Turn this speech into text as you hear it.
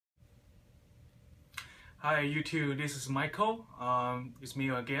Hi YouTube, this is Michael. It's me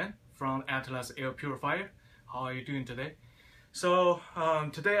again from Atlas Air Purifier. How are you doing today? So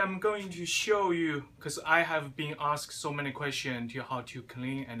today I'm going to show you, because I have been asked so many questions to how to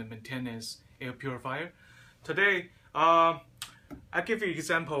clean and maintain air purifier. Today I give you an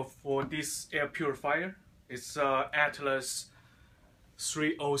example for this air purifier. It's Atlas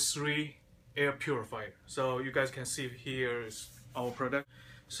 303 air purifier. So you guys can see here is our product.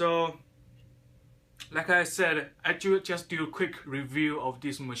 So like I said, I just do a quick review of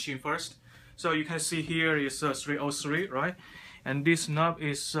this machine first. So you can see here is 303, right? And this knob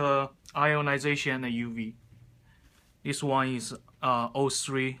is ionization and UV. This one is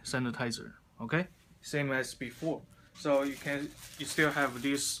O3 sanitizer. Okay, same as before. So you still have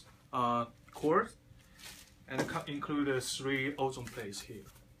this cord, and include 3 ozone plates here.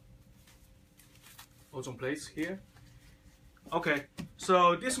 Okay,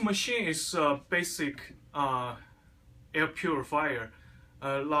 so this machine is a basic air purifier.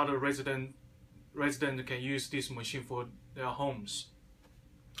 A lot of residents can use this machine for their homes.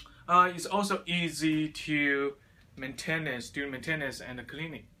 It's also easy to do maintenance and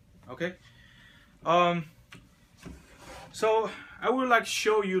cleaning. Okay. So I would like to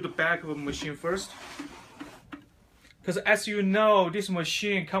show you the back of the machine first, because as you know, this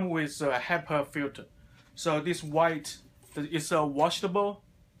machine comes with a HEPA filter. So this white is a washable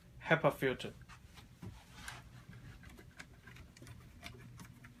HEPA filter.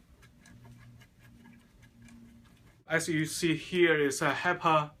 As you see here is a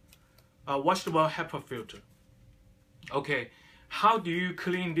washable HEPA filter. Okay, how do you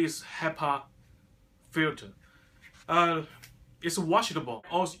clean this HEPA filter? It's washable.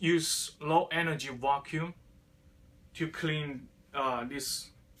 Also use low energy vacuum to clean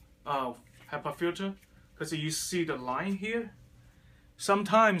this HEPA filter. Because you see the line here,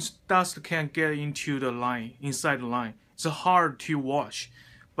 sometimes dust can get into the line, inside the line. It's hard to wash,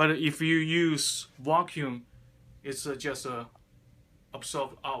 but if you use vacuum, it's just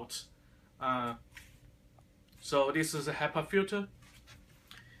absorbed out. So this is a HEPA filter,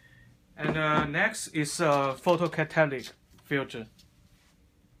 and next is a photocatalytic filter.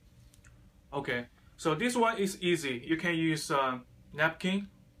 Okay, so this one is easy. You can use napkin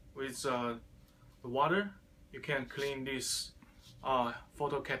with the water. You can clean this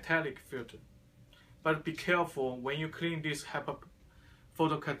photocatalytic filter, but be careful when you clean this HEPA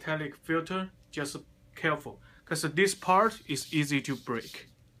photocatalytic filter. Just careful, because this part is easy to break.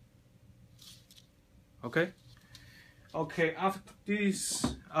 Okay. After this,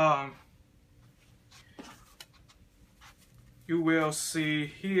 you will see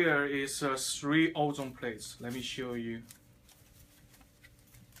here is 3 ozone plates. Let me show you.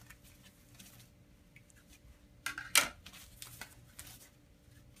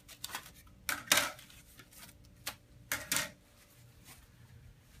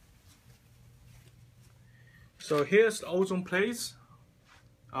 So here's the ozone plates.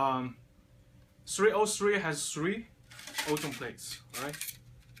 303 has 3 ozone plates, right?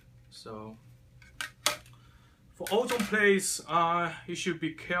 So for ozone plates, you should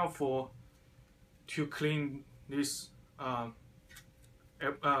be careful to clean these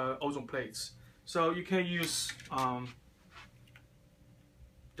ozone plates. So you can use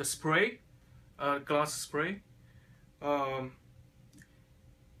the spray, glass spray.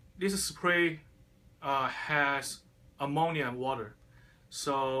 This spray has ammonia and water,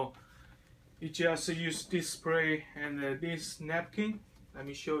 so you just use this spray and this napkin. Let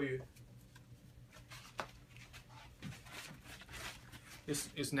me show you. This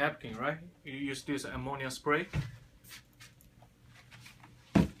is napkin, right? You use this ammonia spray.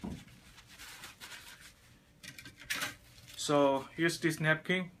 So use this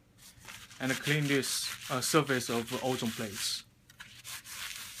napkin and clean this surface of ozone plates.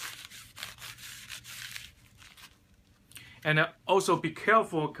 And also be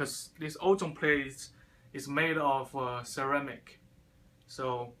careful, because this ozone plate is made of ceramic,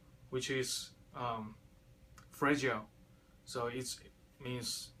 so which is fragile. So it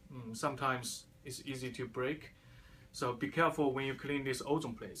means sometimes it's easy to break. So be careful when you clean these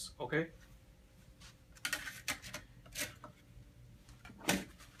ozone plates. Okay.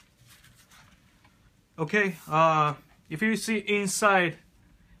 Okay. If you see inside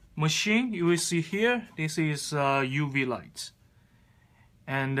machine, you will see here, this is UV light,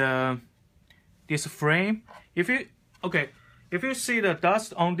 and this frame. If you see the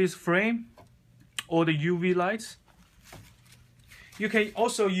dust on this frame or the UV lights, you can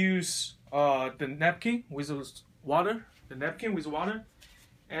also use the napkin with water.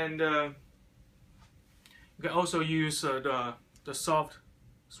 And you can also use the soft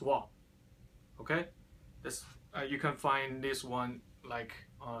swab. Okay, This you can find this one like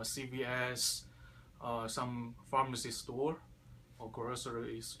CVS, some pharmacy store or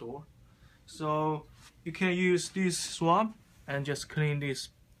grocery store. So you can use this swab and just clean this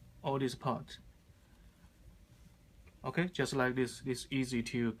all these parts. Okay, just like this. It's easy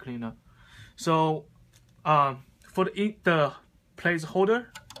to clean up. So for the place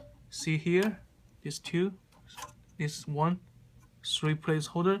holder, see here, this two, this 1, 3 place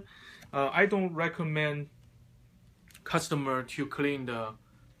holder. I don't recommend customer to clean the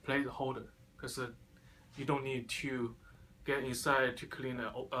plate holder because you don't need to get inside to clean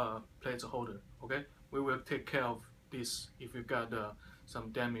the plate holder. Okay, we will take care of this if you got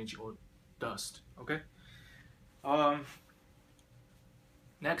some damage or dust. Okay.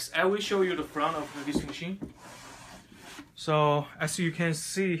 Next, I will show you the front of this machine. So as you can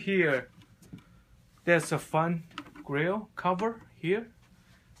see here, there's a fan grill cover here.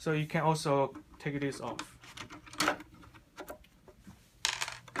 So you can also take this off.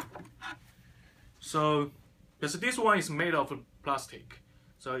 So because this one is made of plastic,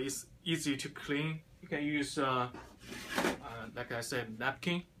 so it's easy to clean. You can use, like I said,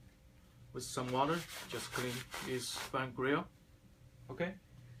 napkin with some water, just clean this fan grill. Okay.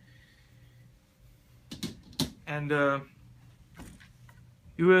 And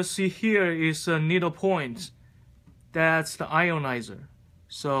you will see here is a needle point. That's the ionizer.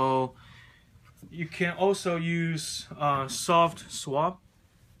 So you can also use soft swab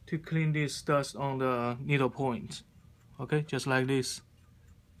to clean this dust on the needle point. Okay, just like this.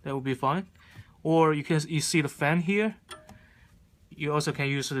 That will be fine. Or you see the fan here. You also can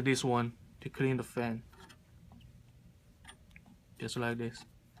use this one to clean the fan. Just like this.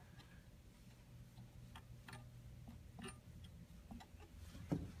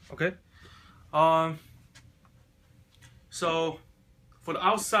 Okay. So for the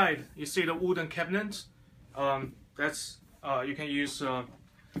outside, you see the wooden cabinet. That's you can use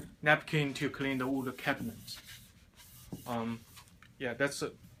napkin to clean the wooden cabinet. Yeah, that's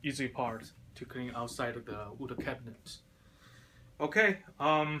an easy part to clean outside of the wooden cabinet. Okay.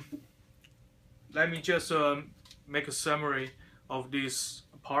 Let me just make a summary of these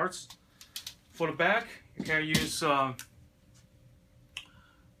parts. For the back, you can use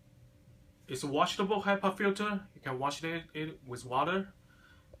it's a washable HEPA filter. You can wash it with water,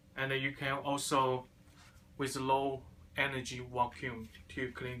 and then you can also with low energy vacuum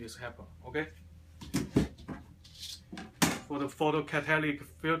to clean this HEPA. Okay. For the photocatalytic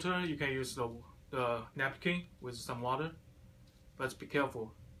filter, you can use the napkin with some water, but be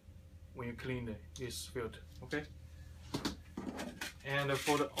careful when you clean this filter. Okay. And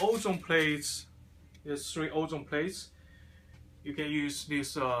for the ozone plates, there's 3 ozone plates. You can use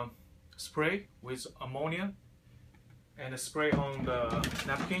this spray with ammonia and spray on the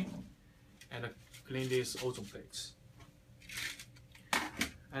napkin and clean these ozone plates.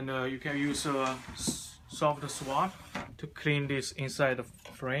 And you can use a soft swab to clean this inside the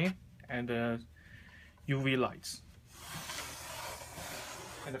frame and UV lights.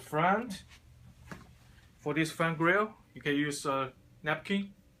 And the front, for this fan grill, you can use a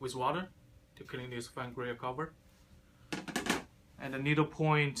napkin with water to clean this fan grill cover. And the needle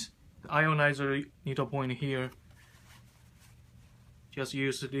point, the ionizer needle point here, just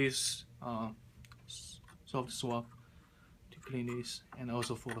use this soft swab to clean this, and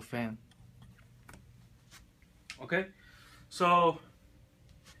also for the fan. Okay, so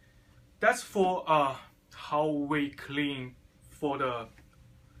that's for how we clean the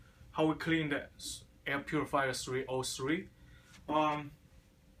air purifier 303.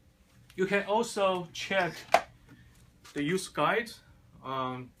 You can also check the use guide.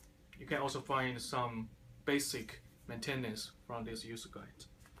 You can also find some basic maintenance from this user guide.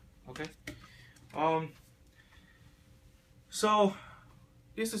 Okay. So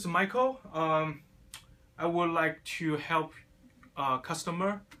this is Michael. I would like to help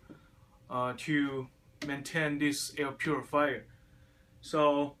customer to maintain this air purifier.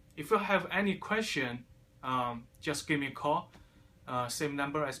 So if you have any question, just give me a call. Same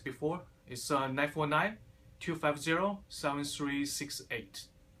number as before. It's 949-250-7368.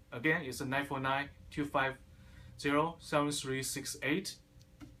 Again, it's 949-250-7368.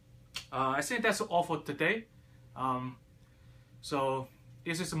 I think that's all for today. So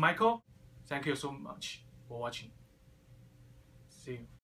this is Michael. Thank you so much for watching. See you.